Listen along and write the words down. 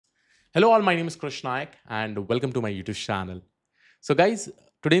Hello all, my name is Krish Naik and welcome to my YouTube channel. So guys,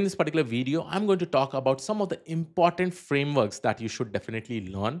 today in this particular video, I'm going to talk about some of the important frameworks that you should definitely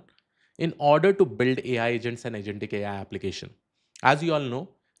learn in order to build AI agents and agentic AI application. As you all know,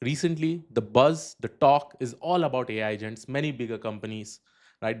 recently the buzz, the talk is all about AI agents. Many bigger companies,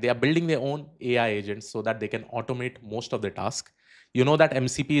 right? They are building their own AI agents so that they can automate most of the task. You know that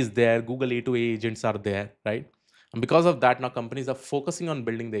MCP is there, Google A2A agents are there, right? And because of that, now companies are focusing on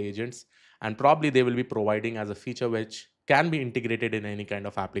building the agents, and probably they will be providing as a feature which can be integrated in any kind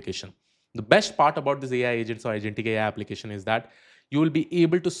of application. The best part about this AI agents or agentic AI application is that you will be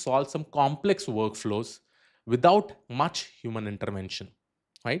able to solve some complex workflows without much human intervention,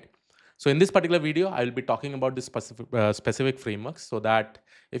 right? So in this particular video, I will be talking about this specific frameworks so that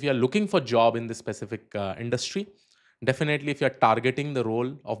if you are looking for job in this specific industry, definitely if you are targeting the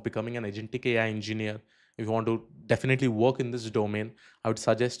role of becoming an agentic AI engineer, if you want to definitely work in this domain, I would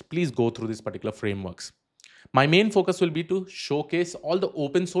suggest please go through these particular frameworks. My main focus will be to showcase all the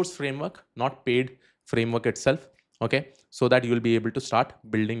open source framework, not paid framework itself, okay, so that you will be able to start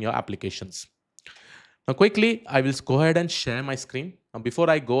building your applications. Now, quickly, I will go ahead and share my screen. Now, before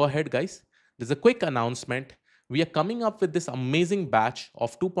I go ahead, guys, there's a quick announcement. We are coming up with this amazing batch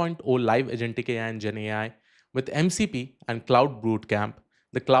of 2.0 live agentic AI and Gen AI with MCP and Cloud Bootcamp.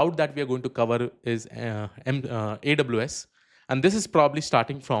 The cloud that we are going to cover is AWS, and this is probably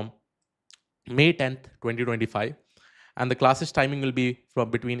starting from May 10th, 2025. And the classes timing will be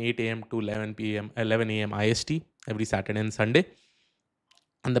from between 8 a.m. to 11 p.m., 11 a.m. IST every Saturday and Sunday.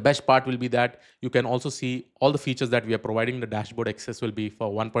 And the best part will be that you can also see all the features that we are providing. The dashboard access will be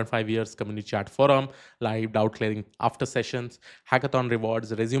for 1.5 years, community chat forum, live doubt clearing after sessions, hackathon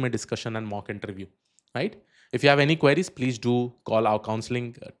rewards, resume discussion, and mock interview, right? If you have any queries, please do call our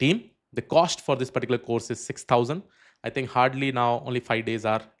counseling team. The cost for this particular course is 6,000. I think hardly now only 5 days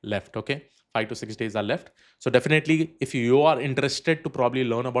are left, okay? 5 to 6 days are left. So definitely, if you are interested to probably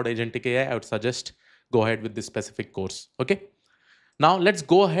learn about agentic AI, I would suggest go ahead with this specific course, okay? Now let's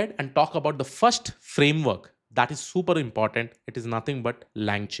go ahead and talk about the first framework that is super important. It is nothing but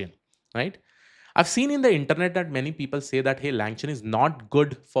Langchain, right? I've seen in the internet that many people say that hey, Langchain is not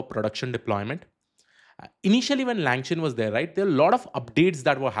good for production deployment. Initially, when Langchain was there, right, there were a lot of updates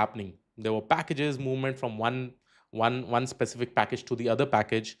that were happening. There were packages movement from one specific package to the other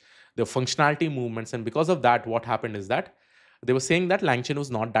package. There were functionality movements, and because of that, what happened is that they were saying that Langchain was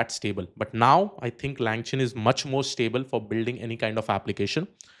not that stable. But now I think Langchain is much more stable for building any kind of application.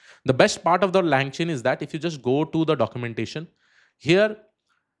 The best part of the Langchain is that if you just go to the documentation, here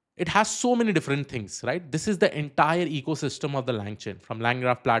it has so many different things, right? This is the entire ecosystem of the Langchain, from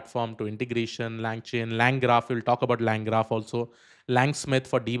Langraph platform to integration, Langchain, Langraph. We'll talk about Langraph also, Langsmith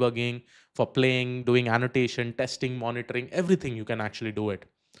for debugging, for playing, doing annotation, testing, monitoring, everything you can actually do it.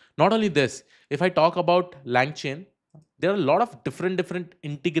 Not only this, if I talk about Langchain, there are a lot of different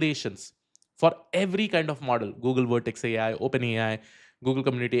integrations for every kind of model: Google Vertex AI, OpenAI, Google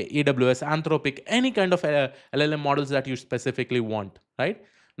Community, AWS, Anthropic, any kind of LLM models that you specifically want, right?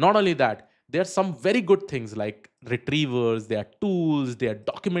 Not only that, there are some very good things like retrievers, there are tools, there are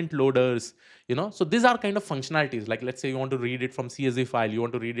document loaders, So these are kind of functionalities. Like let's say you want to read it from CSV file, you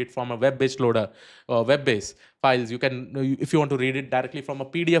want to read it from a web-based loader, web-based files. You can, if you want to read it directly from a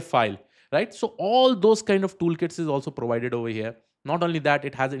PDF file, right? So all those kind of toolkits is also provided over here. Not only that,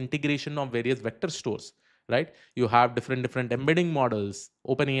 it has integration of various vector stores, right? You have different embedding models: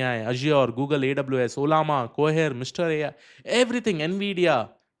 OpenAI, Azure, Google, AWS, Olama, Cohere, Mr. AI, everything, NVIDIA,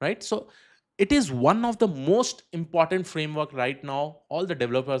 right? So it is one of the most important framework right now all the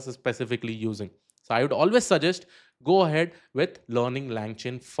developers are specifically using. So I would always suggest go ahead with learning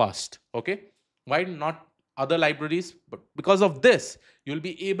Langchain first, okay? Why not other libraries? But because of this, you'll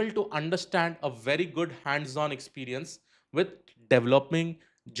be able to understand a very good hands-on experience with developing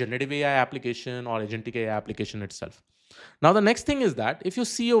generative AI application or agentic AI application itself. Now the next thing is that if you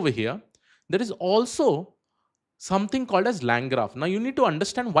see over here, there is also something called as Langraph. Now you need to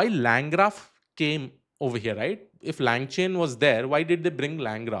understand why Langraph came over here, right? If Langchain was there, why did they bring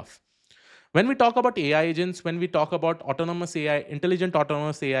Langraph? When we talk about AI agents, when we talk about autonomous AI, intelligent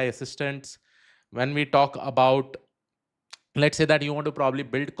autonomous AI assistants, when we talk about, let's say that you want to probably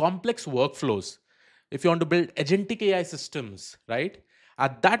build complex workflows, if you want to build agentic AI systems, right?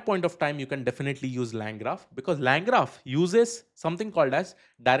 At that point of time, you can definitely use Langraph, because Langraph uses something called as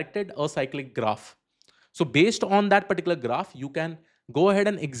directed acyclic graph. So based on that particular graph, you can go ahead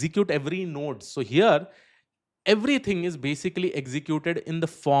and execute every node. So here, everything is basically executed in the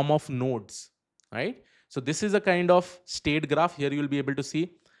form of nodes, right? So this is a kind of state graph. Here you will be able to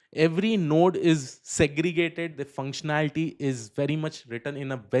see Every node is segregated. The functionality is very much written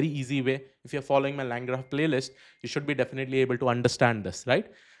in a very easy way. If you're following my Langraph playlist, you should be definitely able to understand this,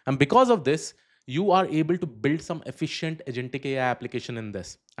 right? And because of this, you are able to build some efficient agentic AI application in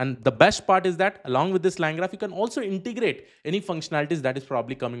this. And the best part is that along with this Langraph, you can also integrate any functionalities that is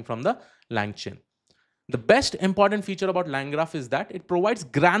probably coming from the Langchain. The best important feature about Langraph is that it provides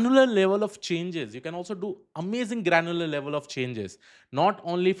granular level of changes. You can also do amazing granular level of changes, not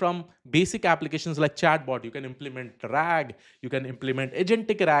only from basic applications like chatbot. You can implement RAG, you can implement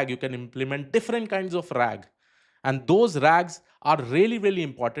agentic RAG, you can implement different kinds of RAG. And those RAGs are really, really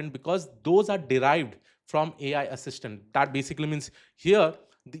important because those are derived from AI assistant. That basically means here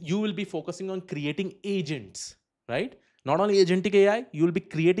you will be focusing on creating agents, right? Not only agentic AI, you will be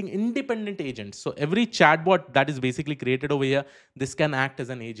creating independent agents. So every chatbot that is basically created over here, this can act as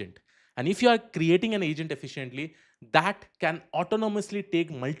an agent. And if you are creating an agent efficiently, that can autonomously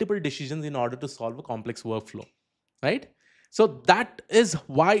take multiple decisions in order to solve a complex workflow, right? So that is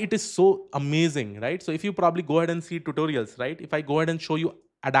why it is so amazing, right? So if you probably go ahead and see tutorials, right? If I go ahead and show you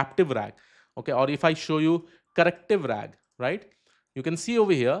adaptive RAG, okay, or if I show you corrective RAG, right? You can see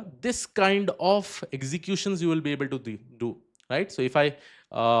over here, this kind of executions you will be able to do, right? So if I,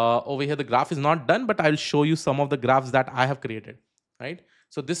 over here, the graph is not done, but I'll show you some of the graphs that I have created, right?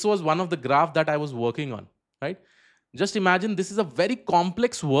 So this was one of the graph that I was working on, right? Just imagine this is a very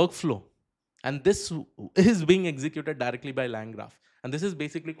complex workflow, and this is being executed directly by Langraph. And this is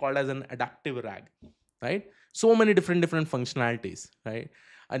basically called as an adaptive RAG, right? So many different functionalities, right?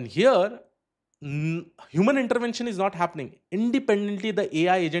 And here, human intervention is not happening. Independently, the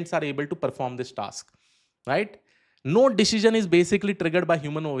AI agents are able to perform this task, right? No decision is basically triggered by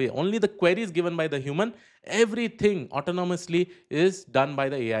human over here. Only the query is given by the human. Everything autonomously is done by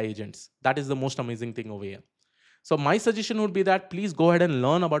the AI agents. That is the most amazing thing over here. So my suggestion would be that please go ahead and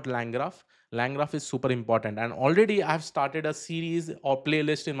learn about Langraph. Langraph is super important. And already I've started a series or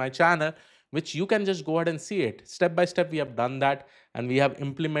playlist in my channel, which you can just go ahead and see it. Step by step, we have done that and we have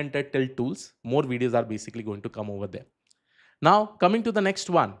implemented till tools. More videos are basically going to come over there. Now, coming to the next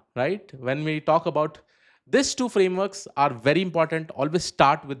one, right? When we talk about these two frameworks are very important. Always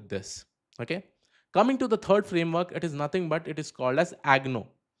start with this, okay? Coming to the third framework, it is nothing but it is called as Agno.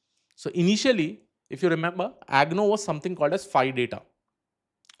 So initially, if you remember, Agno was something called as Phi Data,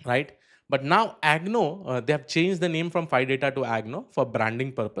 right? But now Agno, they have changed the name from Phi Data to Agno for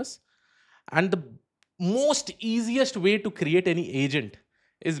branding purpose. And the most easiest way to create any agent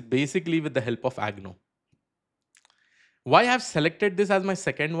is basically with the help of Agno. Why I have selected this as my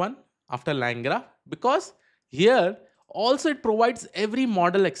second one after Langraph? Because here also it provides every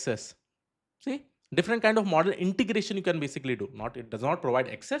model access. See, different kind of model integration you can basically do. Not it does not provide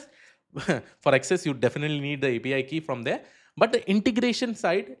access. For access, you definitely need the API key from there. But the integration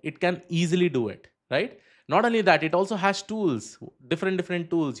side, it can easily do it, right? Not only that, it also has tools, different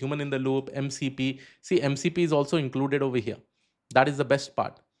tools, human in the loop, MCP. See, MCP is also included over here. That is the best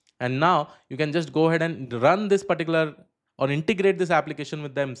part. And now you can just go ahead and run this particular or integrate this application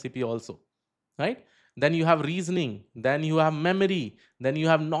with the MCP also, right? Then you have reasoning, then you have memory, then you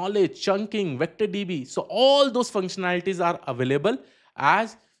have knowledge, chunking, vector DB. So all those functionalities are available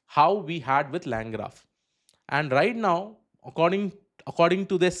as how we had with Langraph. And right now, according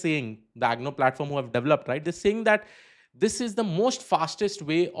to their saying, the Agno platform who have developed, right, they're saying that this is the most fastest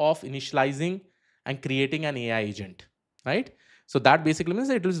way of initializing and creating an AI agent, right? So that basically means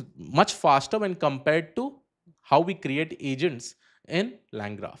it is much faster when compared to how we create agents in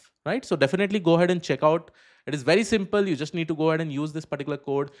Langraph, right? So definitely go ahead and check out. It is very simple. You just need to go ahead and use this particular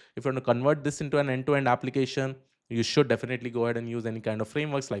code. If you want to convert this into an end-to-end application, you should definitely go ahead and use any kind of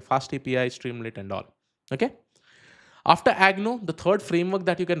frameworks like Fast API, Streamlit, and all. Okay. After Agno, the third framework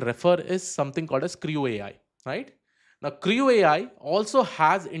that you can refer is something called as Creo AI, right? Now, Creo AI also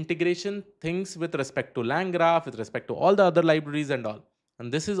has integration things with respect to Langraph, with respect to all the other libraries and all.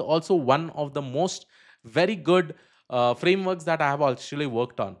 And this is also one of the most very good frameworks that I have actually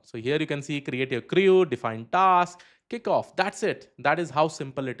worked on. So here you can see create your Creo, define task, kick off. That's it. That is how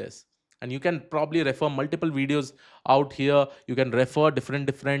simple it is. And you can probably refer multiple videos out here. You can refer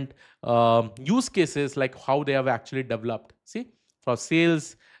different use cases like how they have actually developed. See, for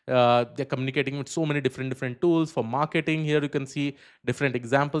sales, they're communicating with so many different tools. For marketing, here you can see different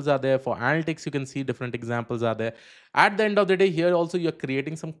examples are there. For analytics, you can see different examples are there. At the end of the day, here also you're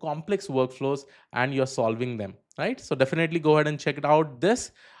creating some complex workflows and you're solving them, right? So definitely go ahead and check it out.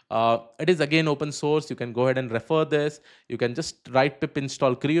 This it is again open source. You can go ahead and refer this. You can just write pip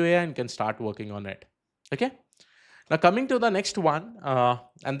install Creo AI and can start working on it. Okay. Now coming to the next one,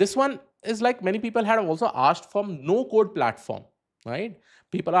 and this one is like many people had also asked from no code platform, right?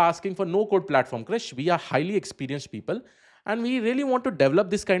 People are asking for no code platform. Krish, we are highly experienced people and we really want to develop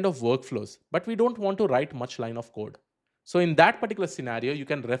this kind of workflows, but we don't want to write much line of code. So in that particular scenario, you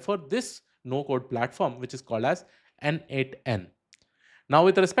can refer this no code platform, which is called as N8N. Now,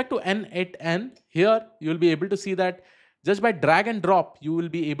 with respect to N8N, here you will be able to see that just by drag and drop, you will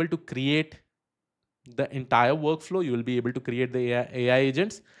be able to create the entire workflow. You will be able to create the AI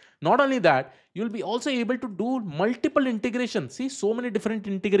agents. Not only that, you'll be also able to do multiple integrations. See, so many different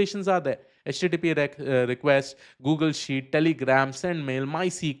integrations are there. HTTP request, Google Sheet, Telegram, SendMail,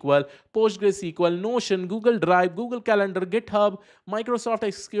 MySQL, PostgreSQL, Notion, Google Drive, Google Calendar, GitHub, Microsoft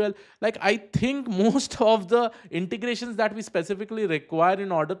SQL. Like, I think most of the integrations that we specifically require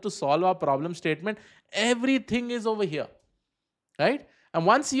in order to solve our problem statement, everything is over here, right? And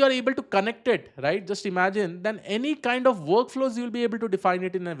once you are able to connect it, right, just imagine, then any kind of workflows, you'll be able to define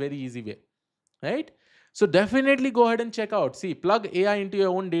it in a very easy way, right? So definitely go ahead and check out. See, plug AI into your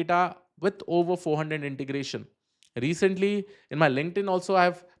own data with over 400 integration. Recently, in my LinkedIn also, I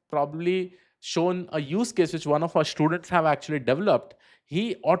have probably shown a use case which one of our students have actually developed.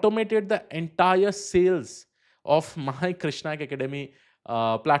 He automated the entire sales of my Krish Naik Academy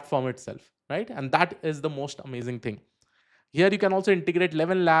platform itself, right? And that is the most amazing thing. Here you can also integrate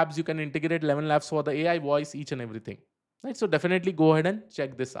 11 labs. You can integrate 11 labs for the AI voice, each and everything. Right? So definitely go ahead and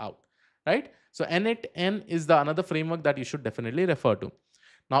check this out. Right? So N8N is the another framework that you should definitely refer to.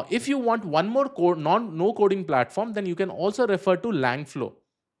 Now, if you want one more no coding platform, then you can also refer to Langflow.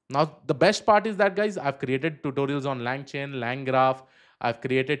 Now, the best part is that, guys, I've created tutorials on Langchain, Langraph. I've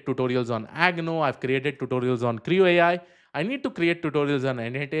created tutorials on Agno. I've created tutorials on Creo AI. I need to create tutorials on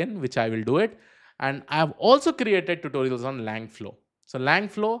N8N, which I will do it. And I've also created tutorials on Langflow. So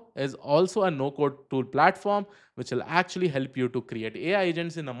Langflow is also a no-code tool platform which will actually help you to create AI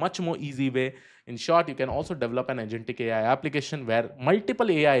agents in a much more easy way. In short, you can also develop an agentic AI application where multiple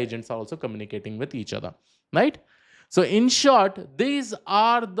AI agents are also communicating with each other, right? So in short, these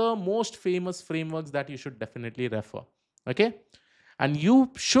are the most famous frameworks that you should definitely refer, okay? And you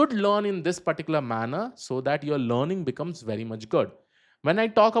should learn in this particular manner so that your learning becomes very much good. When I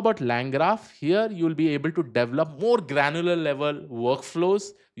talk about Langraph, here you'll be able to develop more granular level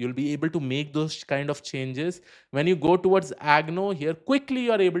workflows. You'll be able to make those kind of changes. When you go towards Agno, here quickly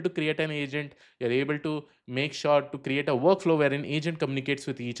you are able to create an agent. You're able to make sure to create a workflow where an agent communicates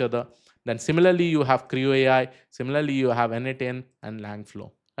with each other. Then similarly, you have Creo AI. Similarly, you have N8N and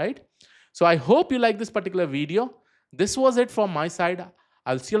Langflow, right? So I hope you like this particular video. This was it from my side.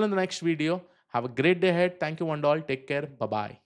 I'll see you in the next video. Have a great day ahead. Thank you, one and all. Take care. Bye-bye.